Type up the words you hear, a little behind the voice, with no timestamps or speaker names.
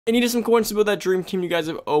And needed some coins to build that dream team you guys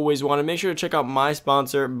have always wanted. Make sure to check out my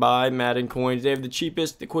sponsor, Buy Madden Coins. They have the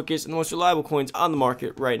cheapest, the quickest, and the most reliable coins on the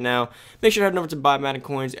market right now. Make sure to head over to Buy Madden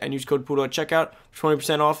Coins and use code Poodle at checkout for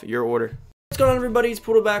 20% off your order. What's going on, everybody? It's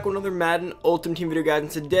Poodle back with another Madden Ultimate Team video, guys. And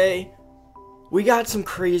today, we got some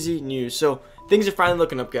crazy news. So, things are finally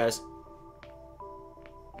looking up, guys.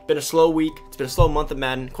 Been a slow week. It's been a slow month of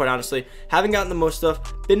Madden, quite honestly. Haven't gotten the most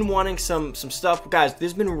stuff. Been wanting some stuff. Guys,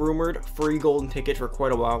 there's been rumored free golden tickets for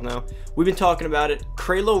quite a while now. We've been talking about it.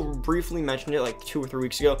 Kralo briefly mentioned it like 2 or 3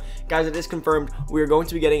 weeks ago. Guys, it is confirmed. We are going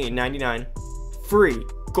to be getting a 99 free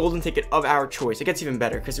golden ticket of our choice. It gets even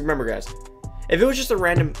better because remember, guys, if it was just a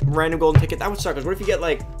random golden ticket, that would suck. Because what if you get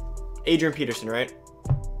like Adrian Peterson, right?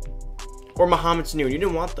 Or Mohamed Sanu, and you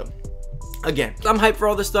didn't want them. Again, I'm hyped for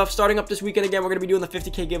all this stuff. Starting up this weekend again, we're gonna be doing the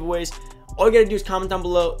 50K giveaways. All you gotta do is comment down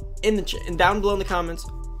below down below in the comments,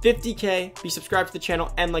 50K, be subscribed to the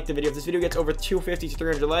channel, and like the video. If this video gets over 250 to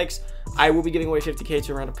 300 likes, I will be giving away 50K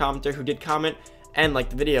to a random commenter who did comment and like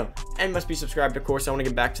the video, and must be subscribed, of course. I want to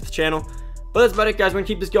get back to the channel. But that's about it, guys. We're gonna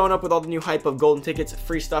keep this going up with all the new hype of golden tickets,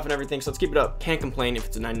 free stuff, and everything. So let's keep it up. Can't complain if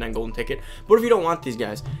it's a 99 golden ticket. But if you don't want these,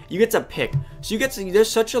 guys, you get to pick. So there's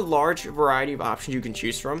such a large variety of options you can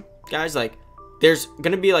choose from, guys. Like, there's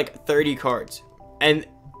gonna be like 30 cards, and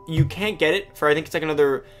you can't get it for, I think it's like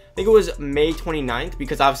another, I think it was May 29th,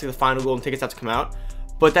 because obviously the final golden tickets have to come out.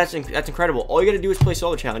 But that's incredible. All you gotta do is play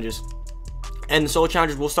solo challenges. And the solo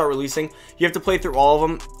challenges will start releasing. You have to play through all of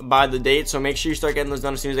them by the date, so make sure you start getting those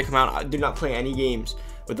done as soon as they come out. Do not play any games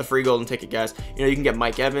with the free golden ticket, guys. You know, you can get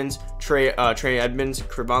Mike Evans, Trey Edmonds,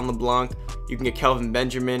 Crevan LeBlanc. You can get Kelvin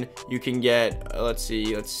Benjamin. You can get, let's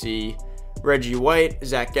see, Reggie White,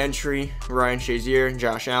 Zach Gentry, Ryan Shazier,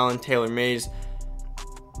 Josh Allen, Taylor Mays,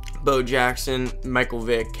 Bo Jackson, Michael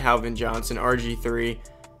Vick, Calvin Johnson, RG3.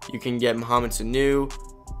 You can get Mohamed Sanu,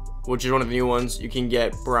 which is one of the new ones. You can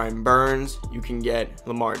get Brian Burns. You can get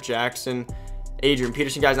Lamar Jackson, Adrian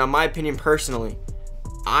Peterson. Guys, now in my opinion, personally,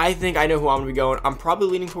 I think I know who I'm going to be going. I'm probably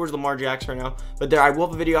leaning towards Lamar Jackson right now, but I will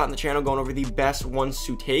have a video out on the channel going over the best ones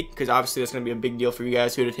to take, because obviously that's going to be a big deal for you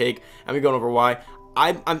guys who to take, and we're going over why.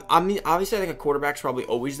 I mean, obviously, I think a quarterback's probably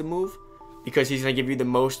always the move, because he's going to give you the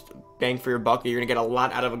most bang for your buck. You're going to get a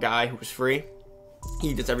lot out of a guy who is free.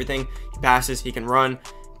 He does everything. He passes. He can run.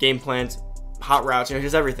 Game plans. Hot routes, you know, he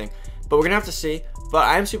does everything. But we're gonna have to see. But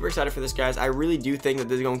I am super excited for this, guys. I really do think that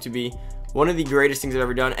this is going to be one of the greatest things I've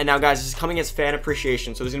ever done. And now, guys, this is coming as fan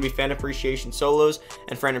appreciation. So there's gonna be fan appreciation solos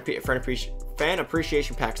and fan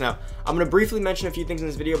appreciation packs. Now, I'm gonna briefly mention a few things in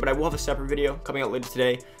this video, but I will have a separate video coming out later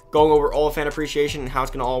today going over all fan appreciation and how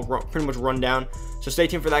it's gonna all pretty much run down. So stay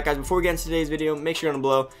tuned for that, guys. Before we get into today's video, make sure you're down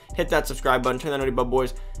below, hit that subscribe button, turn that notification bell,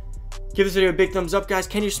 boys. Give this video a big thumbs up, guys.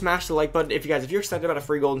 Can you smash the like button if you're excited about a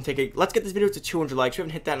free golden ticket? Let's get this video to 200 likes. We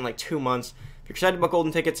haven't hit that in like 2 months. If you're excited about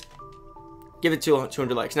golden tickets, give it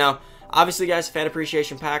 200 likes. Now, obviously, guys, fan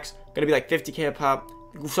appreciation packs gonna be like 50K a pop.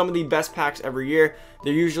 Some of the best packs every year.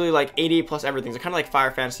 They're usually like 88 plus everything. They're kind of like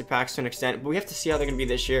fire fantasy packs to an extent, but we have to see how they're gonna be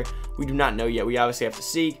this year. We do not know yet. We obviously have to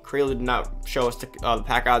see. Kralo did not show us the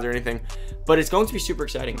pack odds or anything, but it's going to be super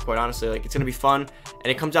exciting, quite honestly. Like, it's gonna be fun,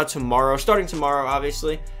 and it comes out tomorrow, starting tomorrow,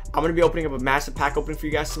 obviously. I'm going to be opening up a massive pack opening for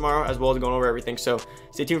you guys tomorrow, as well as going over everything, so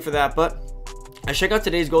stay tuned for that. But I check out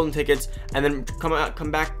today's golden tickets, and then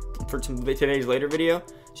come back for today's later video,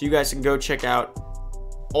 so you guys can go check out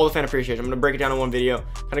all the fan appreciation. I'm going to break it down in one video,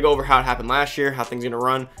 kind of go over how it happened last year, how things are going to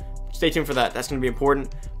run. Stay tuned for that. That's going to be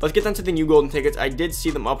important. But let's get down to the new golden tickets. I did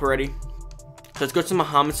see them up already. So let's go to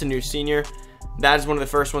Mohamed Sanu Sr. That is one of the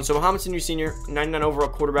first ones. So Mohamed Sanu Sr., 99 overall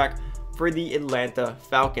quarterback for the Atlanta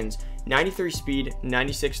Falcons. 93 speed,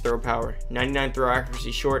 96 throw power, 99 throw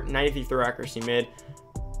accuracy short, 93 throw accuracy mid,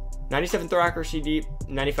 97 throw accuracy deep,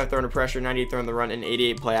 95 throw under pressure, 98 throw on the run, and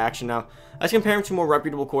 88 play action. Now, let's compare him to a more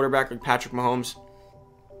reputable quarterback like Patrick Mahomes.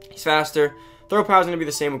 He's faster. Throw power is going to be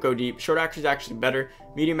the same with go deep. Short accuracy is actually better.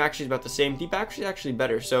 Medium accuracy is about the same. Deep accuracy is actually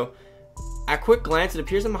better. So, at quick glance, it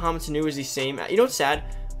appears that Mohamed Sanu is the same. You know what's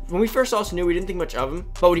sad? When we first saw Sanu, we didn't think much of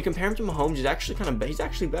him, but when you compare him to Mahomes, he's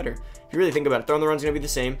actually better. If you really think about it, throw on the run is going to be the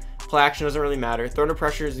same. Play action doesn't really matter. Throw under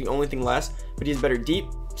pressure is the only thing less, but he's better deep,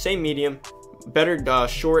 same medium, better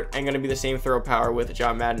short, and going to be the same throw power with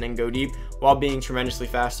John Madden and go deep, while being tremendously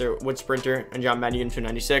faster with Sprinter and John Madden to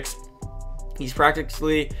 96. He's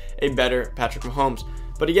practically a better Patrick Mahomes.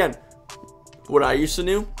 But again, would I use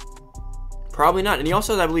Sanu? Probably not. And he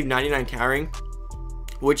also has, I believe, 99 carrying,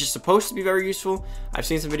 which is supposed to be very useful. I've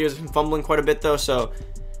seen some videos of him fumbling quite a bit, though, so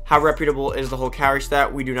how reputable is the whole carry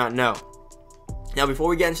stat? We do not know. Now, before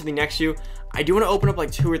we get into the next few, I do want to open up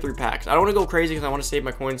like 2 or 3 packs. I don't want to go crazy because I want to save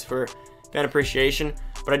my coins for fan appreciation.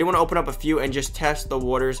 But I do want to open up a few and just test the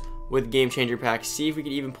waters with game changer packs. See if we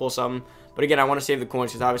can even pull something. But again, I want to save the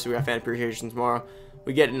coins because obviously we got fan appreciation tomorrow.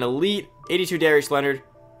 We get an elite 82 Darius Leonard.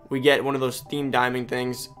 We get one of those theme diamond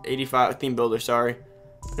things. 85 theme builder, sorry.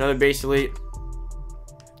 Another base elite.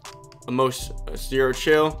 A most zero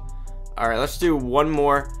chill. Alright, let's do one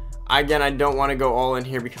more. Again, I don't want to go all in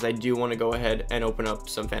here because I do want to go ahead and open up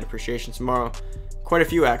some fan appreciation tomorrow. Quite a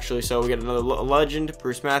few actually. So we get another legend,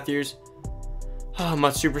 Bruce Matthews.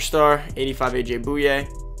 Mutt Superstar, 85 AJ Bouye.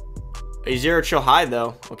 A zero chill high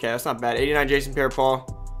though. Okay, that's not bad. 89 Jason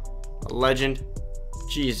Pierre-Paul. A legend.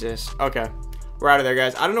 Jesus. Okay. We're out of there,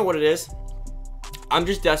 guys. I don't know what it is. I'm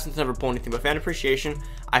just destined to never pull anything. But fan appreciation,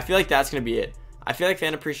 I feel like that's going to be it. I feel like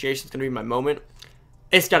fan appreciation is going to be my moment.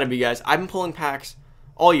 It's got to be, guys. I've been pulling packs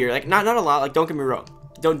all year. Like, not a lot. Like, don't get me wrong.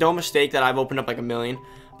 Don't mistake that I've opened up like a million.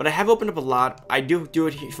 But I have opened up a lot. I do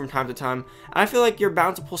it from time to time. And I feel like you're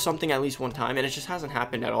bound to pull something at least one time. And it just hasn't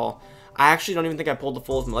happened at all. I actually don't even think I pulled the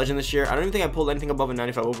full Ultimate Legend this year. I don't even think I pulled anything above a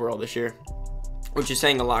 95 overall this year. Which is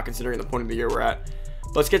saying a lot considering the point of the year we're at.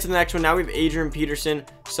 But let's get to the next one. Now we have Adrian Peterson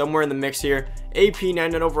somewhere in the mix here. AP,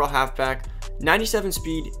 99 overall halfback. 97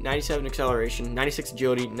 speed, 97 acceleration, 96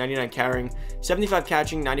 agility, 99 carrying, 75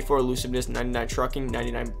 catching, 94 elusiveness, 99 trucking,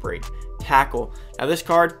 99 break tackle. Now this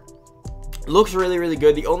card looks really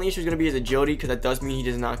good. The only issue is going to be his agility because that does mean he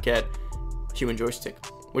does not get human joystick,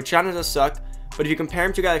 which kind of does suck. But if you compare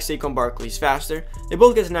him to a guy like Saquon Barkley, he's faster. They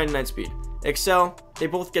both get to 99 speed. Excel, they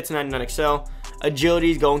both get to 99 excel.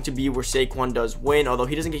 Agility is going to be where Saquon does win, although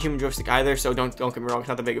he doesn't get human joystick either, so don't get me wrong, it's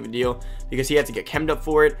not that big of a deal because he had to get chemmed up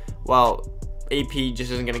for it, while AP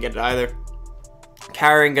just isn't going to get it either.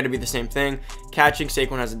 Carrying, going to be the same thing. Catching,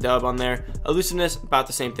 Saquon has a dub on there. Elusiveness, about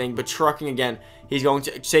the same thing, but trucking, again,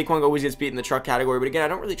 Saquon always gets beat in the truck category, but again, I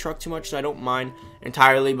don't really truck too much, so I don't mind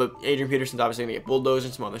entirely, but Adrian Peterson's obviously going to get bulldozed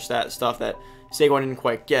and some other stuff that Saquon didn't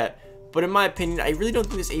quite get. But in my opinion, I really don't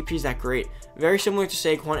think this AP is that great. Very similar to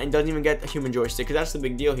Saquon and doesn't even get a human joystick because that's the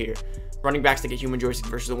big deal here. Running backs that get human joystick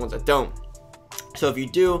versus the ones that don't. So if you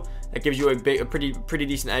do, that gives you a pretty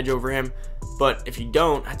decent edge over him. But if you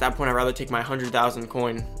don't, at that point, I'd rather take my 100,000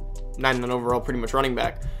 coin 99 overall pretty much running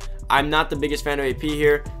back. I'm not the biggest fan of AP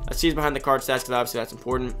here. Let's see his behind the card stats because obviously that's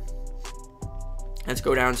important. Let's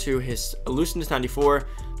go down to his elusiveness 94.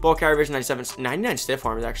 Ball carry vision 97, 99 stiff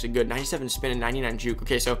arm is actually good, 97 spin and 99 juke.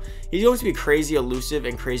 Okay, so he's going to be crazy elusive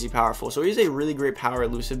and crazy powerful. So he's a really great power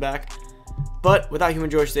elusive back. But without human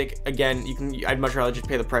joystick, again, I'd much rather just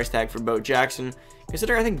pay the price tag for Bo Jackson.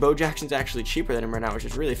 Considering I think Bo Jackson's actually cheaper than him right now, which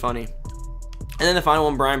is really funny. And then the final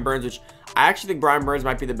one, Brian Burns, which I actually think Brian Burns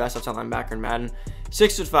might be the best outside linebacker in Madden.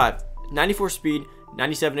 6'5", 94 speed,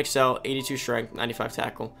 97 excel, 82 strength, 95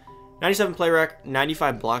 tackle. 97 play rec,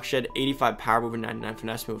 95 block shed, 85 power move, and 99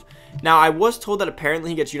 finesse move. Now, I was told that apparently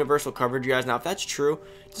he gets universal coverage, you guys. Now, if that's true,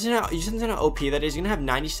 you know how OP that is. He's going to have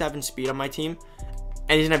 97 speed on my team,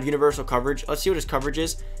 and he's going to have universal coverage. Let's see what his coverage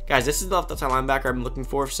is. Guys, this is the left outside linebacker I'm looking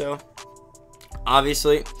for, so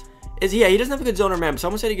obviously. Yeah, he doesn't have a good zoner man, but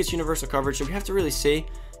someone said he gets universal coverage, so we have to really see.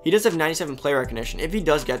 He does have 97 play recognition. If he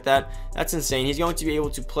does get that, that's insane. He's going to be able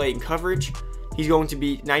to play in coverage. He's going to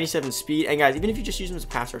be 97 speed. And guys, even if you just use him as a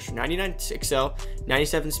pass rusher, 99 excel,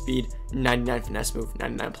 97 speed, 99 finesse move,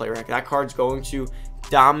 99 play rec. That card's going to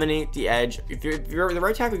dominate the edge. If you're the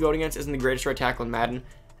right tackle you're going against isn't the greatest right tackle in Madden,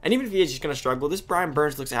 and even if he is just going to struggle, this Brian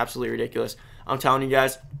Burns looks absolutely ridiculous. I'm telling you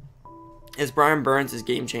guys, this Brian Burns is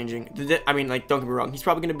game changing. I mean, like, don't get me wrong, he's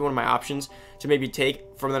probably going to be one of my options to maybe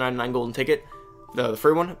take from the 99 golden ticket, the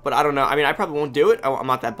free one. But I don't know. I mean, I probably won't do it. I'm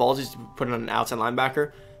not that ballsy to put it on an outside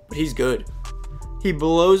linebacker, but he's good. He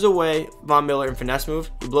blows away Von Miller in finesse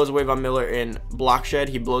move. He blows away Von Miller in block shed.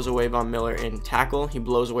 He blows away Von Miller in tackle. He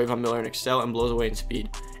blows away Von Miller in excel and blows away in speed.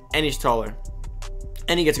 And he's taller.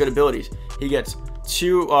 And he gets good abilities. He gets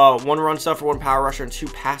two one run stuff for one power rusher and two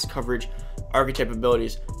pass coverage archetype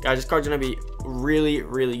abilities. Guys, this card's going to be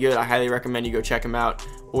really good. I highly recommend you go check him out.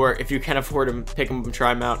 Or if you can afford him, pick him up and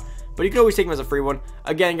try him out. But you can always take him as a free one.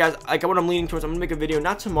 Again, guys, like what I'm leaning towards, I'm going to make a video,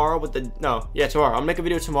 not tomorrow, but tomorrow. I'm going to make a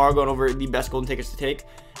video tomorrow going over the best golden tickets to take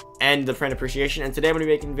and the fan appreciation. And today I'm going to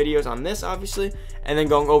be making videos on this, obviously, and then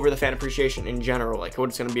going over the fan appreciation in general, like what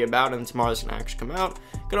it's going to be about. And tomorrow it's going to actually come out.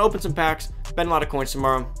 Going to open some packs, spend a lot of coins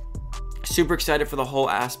tomorrow. Super excited for the whole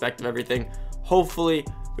aspect of everything. Hopefully,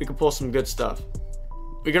 we can pull some good stuff.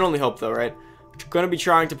 We can only hope, though, right? Going to be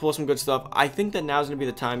trying to pull some good stuff. I think that now's going to be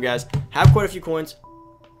the time, guys. Have quite a few coins.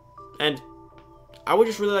 And I would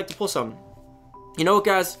just really like to pull something. You know what,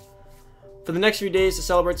 guys? For the next few days to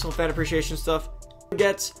celebrate some fan appreciation stuff,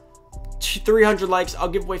 gets 300 likes, I'll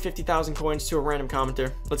give away 50,000 coins to a random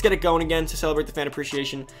commenter. Let's get it going again to celebrate the fan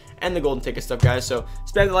appreciation and the golden ticket stuff, guys. So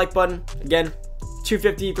spam the like button. Again,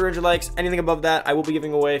 250, 300 likes, anything above that, I will be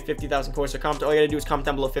giving away 50,000 coins. So comment, all you gotta do is comment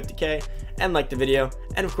down below 50k and like the video,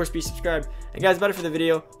 and of course be subscribed. And guys, about it for the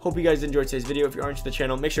video. Hope you guys enjoyed today's video. If you aren't to the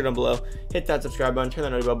channel, make sure down below, hit that subscribe button, turn that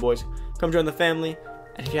notification bell, boys. Come join the family.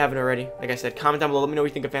 And if you haven't already, like I said, comment down below. Let me know what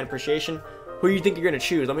you think of fan appreciation. Who you think you're gonna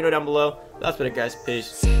choose? Let me know down below. That's about it, guys.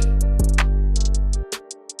 Peace.